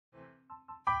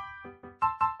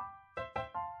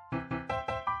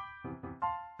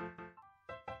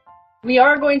We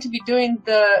are going to be doing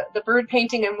the bird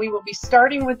painting, and we will be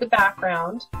starting with the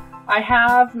background. I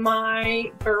have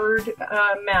my bird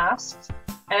masked,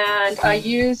 and I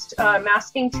used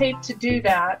masking tape to do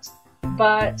that,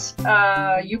 but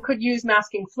you could use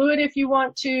masking fluid if you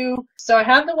want to. So I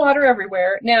have the water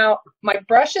everywhere. Now, my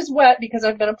brush is wet because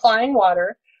I've been applying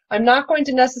water. I'm not going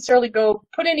to necessarily go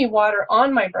put any water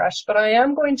on my brush, but I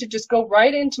am going to just go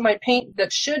right into my paint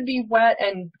that should be wet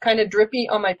and kind of drippy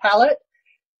on my palette.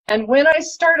 And when I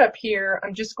start up here,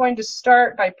 I'm just going to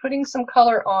start by putting some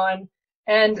color on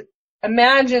and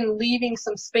imagine leaving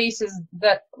some spaces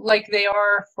that like they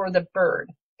are for the bird.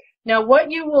 Now what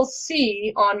you will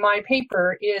see on my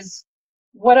paper is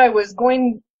what I was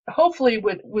going, hopefully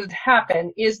would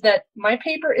happen, is that my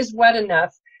paper is wet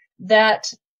enough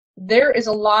that there is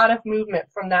a lot of movement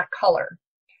from that color.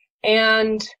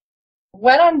 And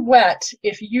wet on wet,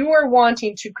 if you are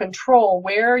wanting to control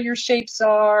where your shapes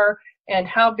are and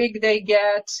how big they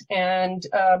get and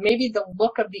maybe the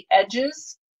look of the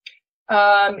edges,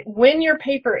 when your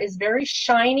paper is very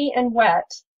shiny and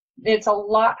wet, it's a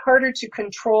lot harder to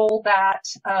control that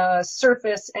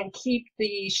surface and keep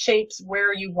the shapes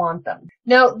where you want them.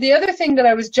 Now, the other thing that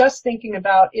I was just thinking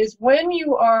about is when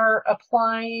you are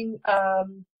applying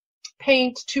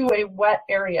paint to a wet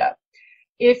area,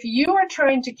 if you are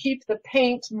trying to keep the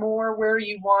paint more where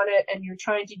you want it and you're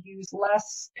trying to use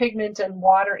less pigment and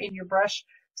water in your brush,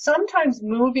 sometimes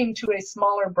moving to a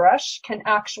smaller brush can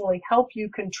actually help you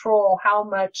control how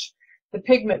much the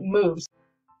pigment moves.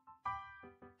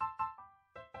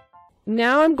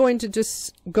 Now I'm going to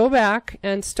just go back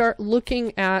and start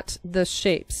looking at the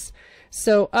shapes.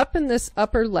 So up in this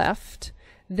upper left,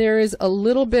 there is a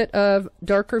little bit of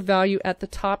darker value at the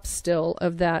top still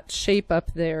of that shape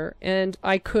up there, and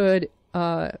I could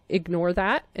ignore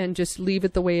that and just leave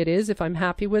it the way it is if I'm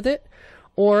happy with it,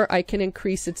 or I can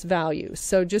increase its value.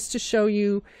 So just to show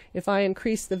you, if I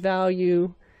increase the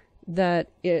value, that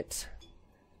it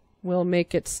will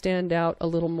make it stand out a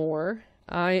little more.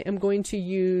 I am going to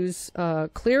use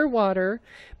clear water.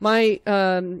 My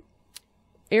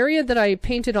area that I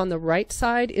painted on the right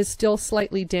side is still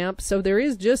slightly damp, so there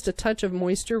is just a touch of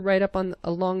moisture right up on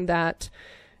along that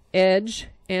edge,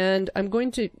 and I'm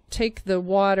going to take the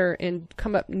water and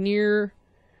come up near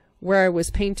where I was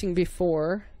painting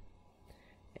before,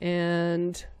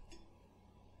 and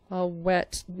I'll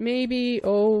wet maybe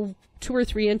 2 or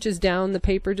 3 inches down the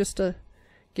paper just to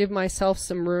give myself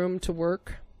some room to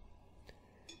work.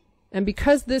 And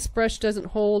because this brush doesn't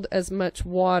hold as much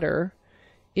water,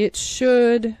 it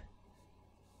should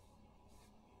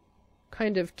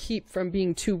kind of keep from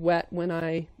being too wet when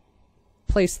I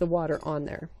place the water on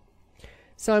there.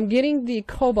 So I'm getting the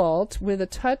cobalt with a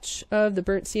touch of the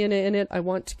burnt sienna in it. I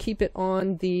want to keep it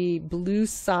on the blue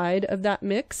side of that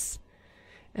mix.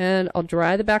 And I'll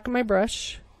dry the back of my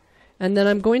brush. And then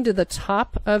I'm going to the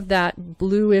top of that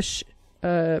bluish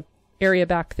area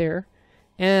back there.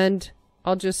 And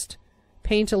I'll just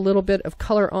paint a little bit of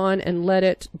color on and let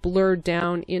it blur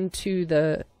down into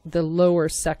the lower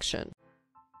section.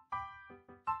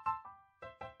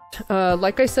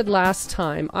 Like I said last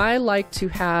time, I like to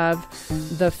have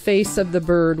the face of the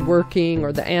bird working,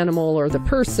 or the animal or the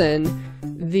person.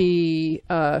 The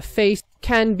face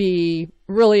can be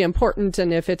really important,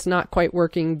 and if it's not quite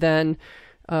working, then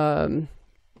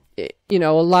you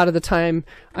know, a lot of the time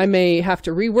I may have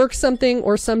to rework something,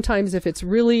 or sometimes if it's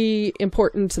really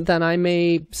important, then I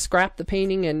may scrap the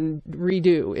painting and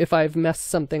redo if I've messed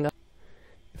something up.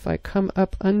 If I come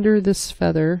up under this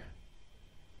feather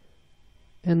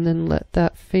and then let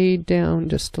that fade down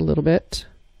just a little bit,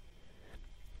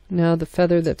 now the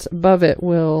feather that's above it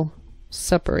will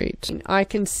separate. I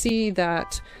can see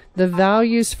that the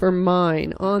values for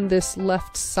mine on this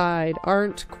left side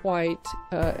aren't quite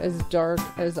as dark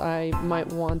as I might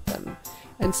want them.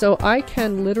 And so I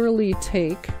can literally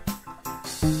take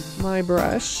my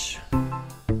brush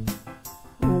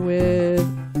with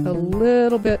a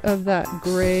little bit of that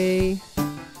gray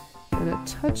and a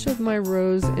touch of my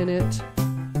rose in it,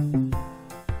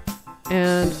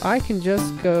 and I can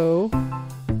just go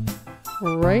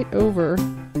right over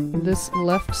this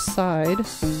left side,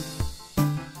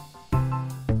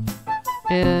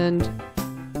 and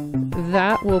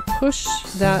that will push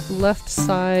that left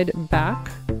side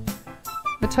back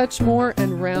a touch more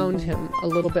and round him a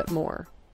little bit more.